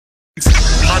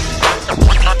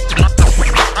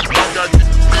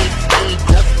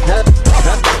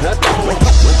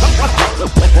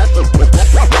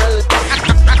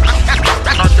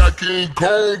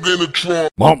Dog in the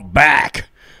trunk. I'm back.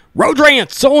 Road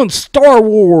Rants on Star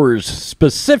Wars,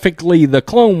 specifically the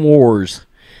Clone Wars.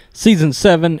 Season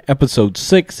 7, Episode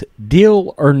 6,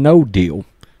 Deal or No Deal.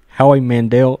 Howie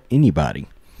Mandel, anybody.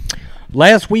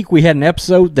 Last week we had an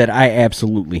episode that I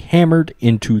absolutely hammered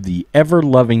into the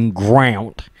ever-loving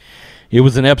ground. It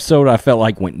was an episode I felt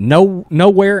like went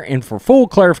nowhere, and for full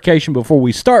clarification before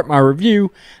we start my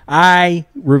review, I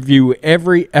review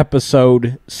every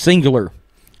episode singular.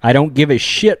 I don't give a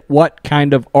shit what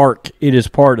kind of arc it is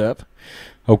part of.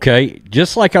 Okay?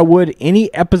 Just like I would any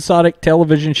episodic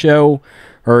television show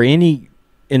or any...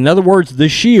 In other words, The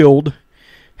Shield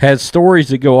has stories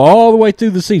that go all the way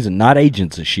through the season. Not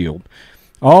Agents of S.H.I.E.L.D.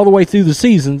 All the way through the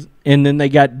season, and then they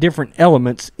got different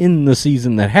elements in the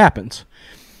season that happens.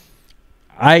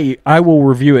 I will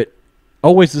review it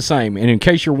always the same. And in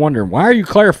case you're wondering, why are you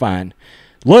clarifying?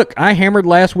 Look, I hammered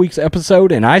last week's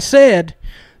episode, and I said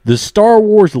the Star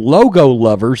Wars logo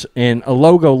lovers, and a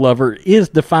logo lover is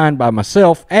defined by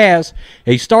myself as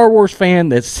a Star Wars fan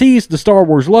that sees the Star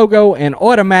Wars logo and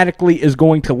automatically is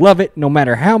going to love it no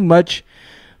matter how much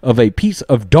of a piece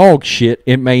of dog shit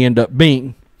it may end up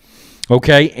being.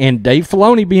 Okay, and Dave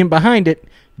Filoni being behind it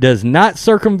does not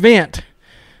circumvent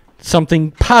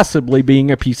something possibly being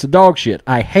a piece of dog shit.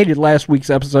 I hated last week's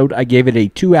episode. I gave it a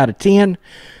 2 out of 10.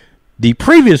 The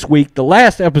previous week, the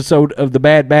last episode of the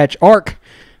Bad Batch arc,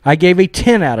 I gave a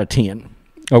 10 out of 10.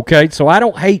 Okay, so I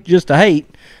don't hate just to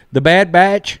hate. The Bad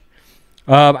Batch,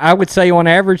 I would say on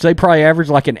average, they probably average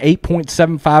like an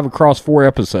 8.75 across 4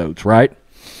 episodes, right?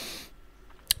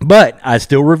 But I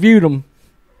still reviewed them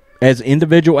as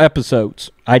individual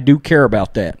episodes. I do care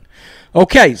about that.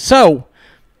 Okay, so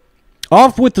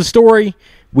off with the story.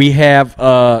 We have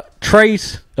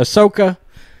Trace, Ahsoka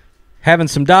having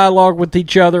some dialogue with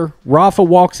each other. Rafa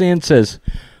walks in, says,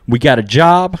 "We got a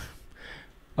job.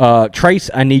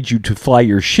 Trace, I need you to fly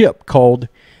your ship called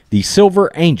the Silver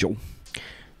Angel."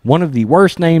 One of the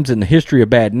worst names in the history of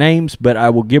bad names, but I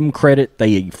will give them credit.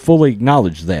 They fully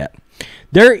acknowledge that.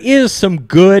 There is some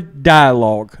good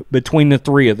dialogue between the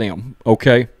three of them,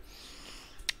 okay?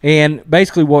 And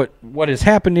basically what has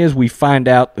happened is we find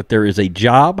out that there is a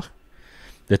job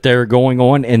that they're going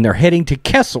on, and they're heading to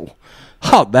Kessel.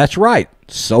 Huh, that's right.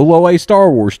 Solo a Star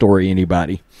Wars story,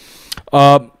 anybody.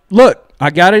 Look, I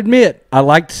got to admit, I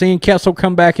liked seeing Kessel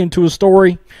come back into a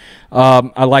story.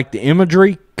 I like the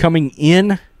imagery coming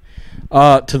in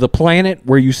to the planet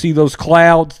where you see those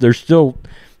clouds. There's still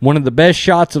one of the best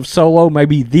shots of Solo,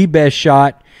 maybe the best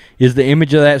shot, is the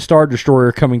image of that Star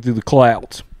Destroyer coming through the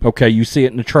clouds. Okay, you see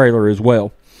it in the trailer as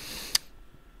well.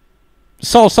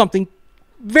 Saw something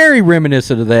very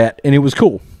reminiscent of that, and it was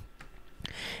cool.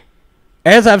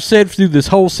 As I've said through this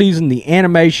whole season, the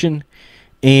animation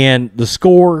and the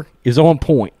score is on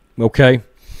point, okay?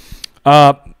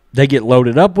 They get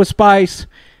loaded up with spice.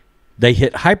 They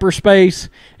hit hyperspace,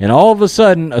 and all of a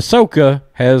sudden, Ahsoka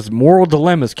has moral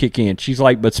dilemmas kick in. She's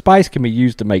like, but spice can be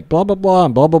used to make blah, blah, blah,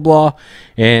 and blah, blah, blah.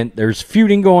 And there's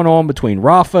feuding going on between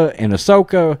Rafa and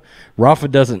Ahsoka. Rafa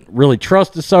doesn't really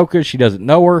trust Ahsoka. She doesn't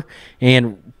know her.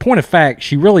 And point of fact,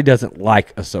 she really doesn't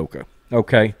like Ahsoka,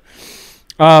 okay?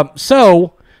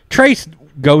 So Trace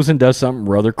goes and does something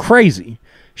rather crazy.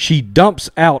 She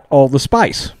dumps out all the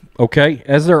spice, okay,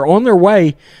 as they're on their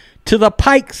way to the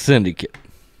Pike Syndicate.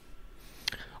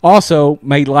 Also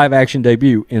made live-action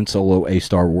debut in Solo, a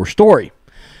Star Wars story.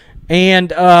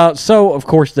 And so, of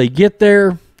course, they get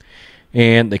there,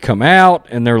 and they come out,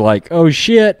 and they're like, oh,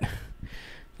 shit,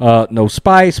 no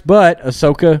spice, but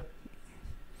Ahsoka,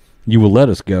 you will let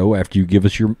us go after you give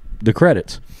us the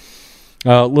credits.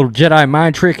 Little Jedi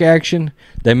mind trick action.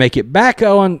 They make it back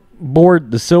on board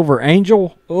the Silver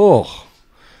Angel. Oh,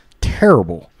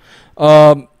 terrible.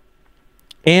 And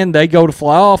they go to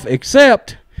fly off,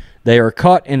 except they are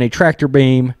caught in a tractor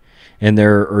beam, and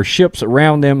there are ships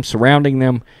around them, surrounding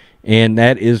them, and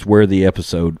that is where the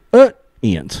episode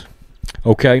ends.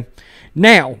 Okay?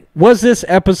 Now, was this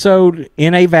episode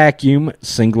in a vacuum,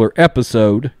 singular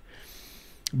episode,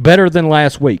 better than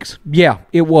last week's? Yeah,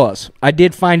 it was. I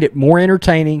did find it more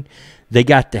entertaining. They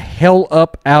got the hell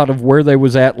up out of where they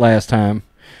was at last time.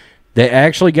 They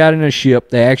actually got in a ship.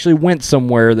 They actually went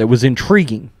somewhere that was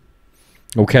intriguing.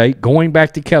 Okay? Going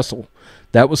back to Kessel.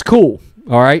 That was cool,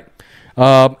 all right?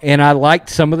 And I liked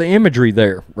some of the imagery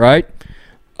there, right?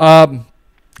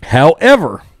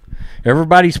 However,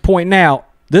 everybody's pointing out,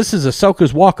 this is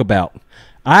Ahsoka's walkabout.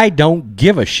 I don't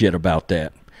give a shit about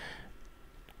that.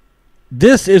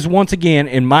 This is, once again,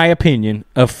 in my opinion,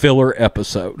 a filler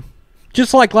episode.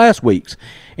 Just like last week's.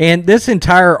 And this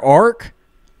entire arc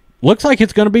looks like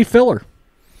it's going to be filler.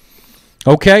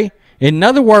 Okay? In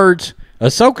other words,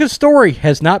 Ahsoka's story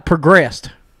has not progressed.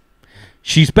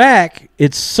 She's back.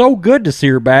 It's so good to see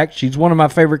her back. She's one of my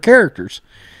favorite characters.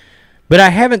 But I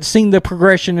haven't seen the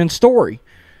progression in story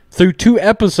through 2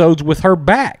 episodes with her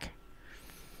back.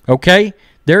 Okay?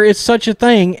 There is such a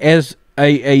thing as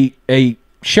a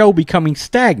show becoming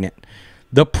stagnant.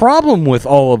 The problem with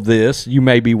all of this, you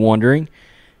may be wondering,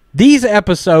 these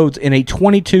episodes in a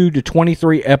 22 to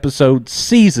 23 episode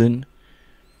season,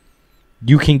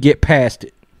 you can get past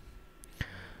it.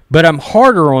 But I'm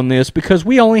harder on this because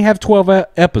we only have 12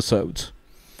 episodes.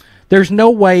 There's no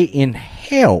way in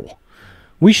hell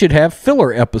we should have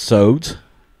filler episodes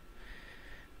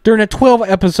during a 12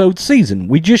 episode season.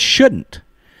 We just shouldn't.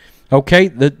 Okay?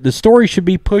 The story should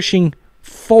be pushing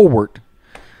forward.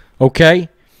 Okay?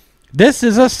 This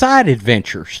is a side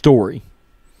adventure story.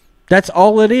 That's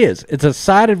all it is. It's a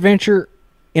side adventure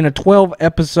in a 12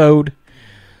 episode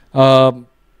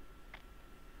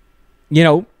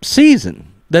season.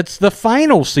 That's the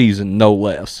final season, no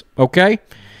less. Okay?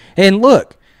 And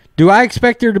look, do I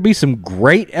expect there to be some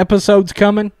great episodes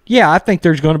coming? Yeah, I think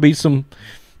there's going to be some,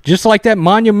 just like that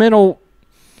monumental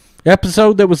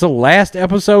episode that was the last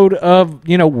episode of,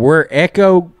 where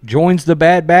Echo joins the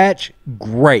Bad Batch.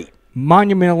 Great.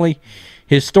 Monumentally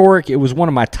historic. It was one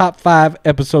of my top 5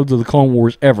 episodes of the Clone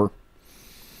Wars ever.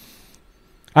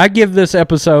 I give this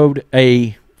episode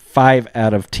a 5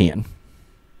 out of 10.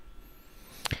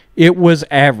 It was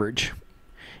average.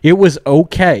 It was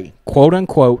okay. Quote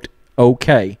unquote,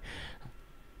 okay.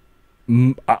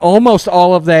 Almost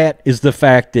all of that is the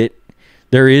fact that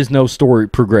there is no story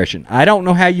progression. I don't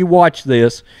know how you watch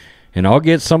this, and I'll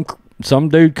get some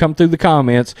dude come through the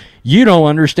comments. You don't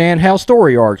understand how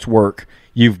story arcs work.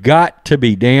 You've got to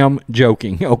be damn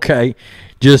joking, okay?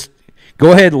 Just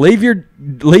go ahead, leave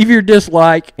your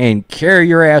dislike and carry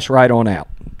your ass right on out,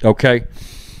 okay?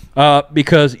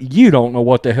 Because you don't know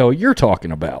what the hell you're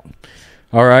talking about.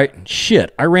 All right?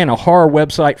 Shit, I ran a horror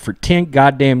website for 10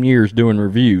 goddamn years doing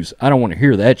reviews. I don't want to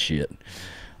hear that shit.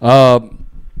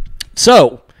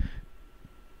 So,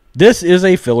 this is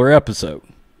a filler episode.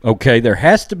 Okay? There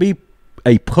has to be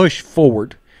a push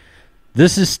forward.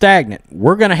 This is stagnant.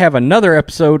 We're going to have another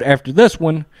episode after this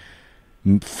one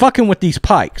fucking with these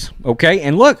Pikes. Okay?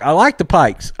 And look, I like the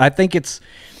Pikes. I think it's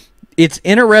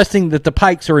interesting that the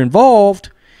Pikes are involved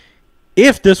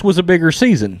if this was a bigger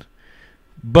season.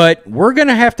 But we're going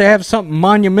to have something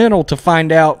monumental to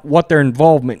find out what their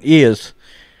involvement is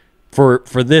for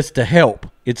this to help.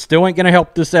 It still ain't going to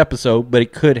help this episode, but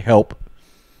it could help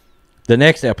the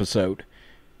next episode.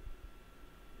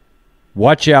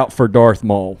 Watch out for Darth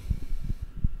Maul.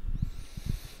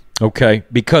 Okay,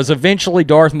 because eventually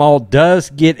Darth Maul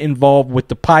does get involved with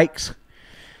the Pikes.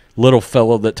 Little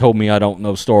fellow that told me I don't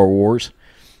know Star Wars.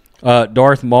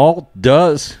 Darth Maul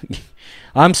does...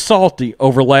 I'm salty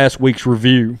over last week's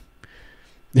review.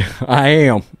 I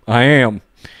am.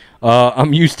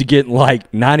 I'm used to getting like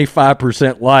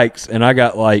 95% likes, and I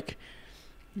got like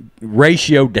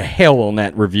ratioed to hell on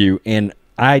that review, and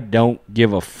I don't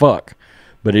give a fuck.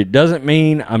 But it doesn't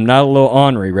mean I'm not a little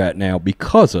ornery right now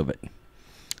because of it.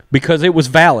 Because it was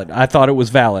valid. I thought it was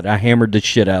valid. I hammered the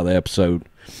shit out of the episode.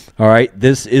 All right,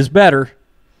 this is better.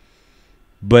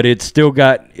 But it's still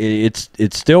it's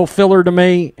still filler to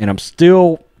me, and I'm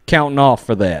still counting off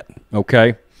for that.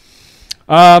 Okay.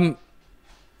 I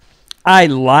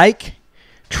like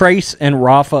Trace and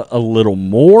Rafa a little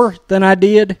more than I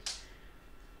did,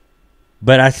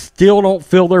 but I still don't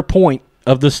feel their point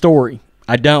of the story.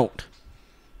 I don't.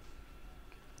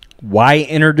 Why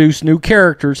introduce new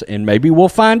characters? And maybe we'll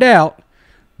find out.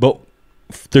 But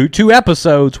through 2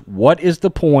 episodes, what is the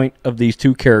point of these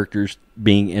 2 characters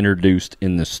being introduced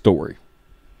in this story?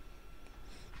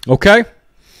 Okay?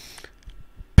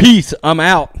 Peace. I'm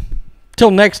out.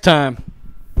 Till next time.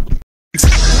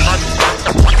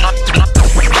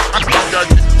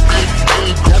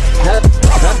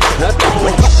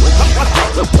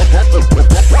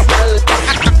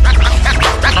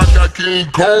 King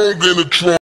Kong in the trunk.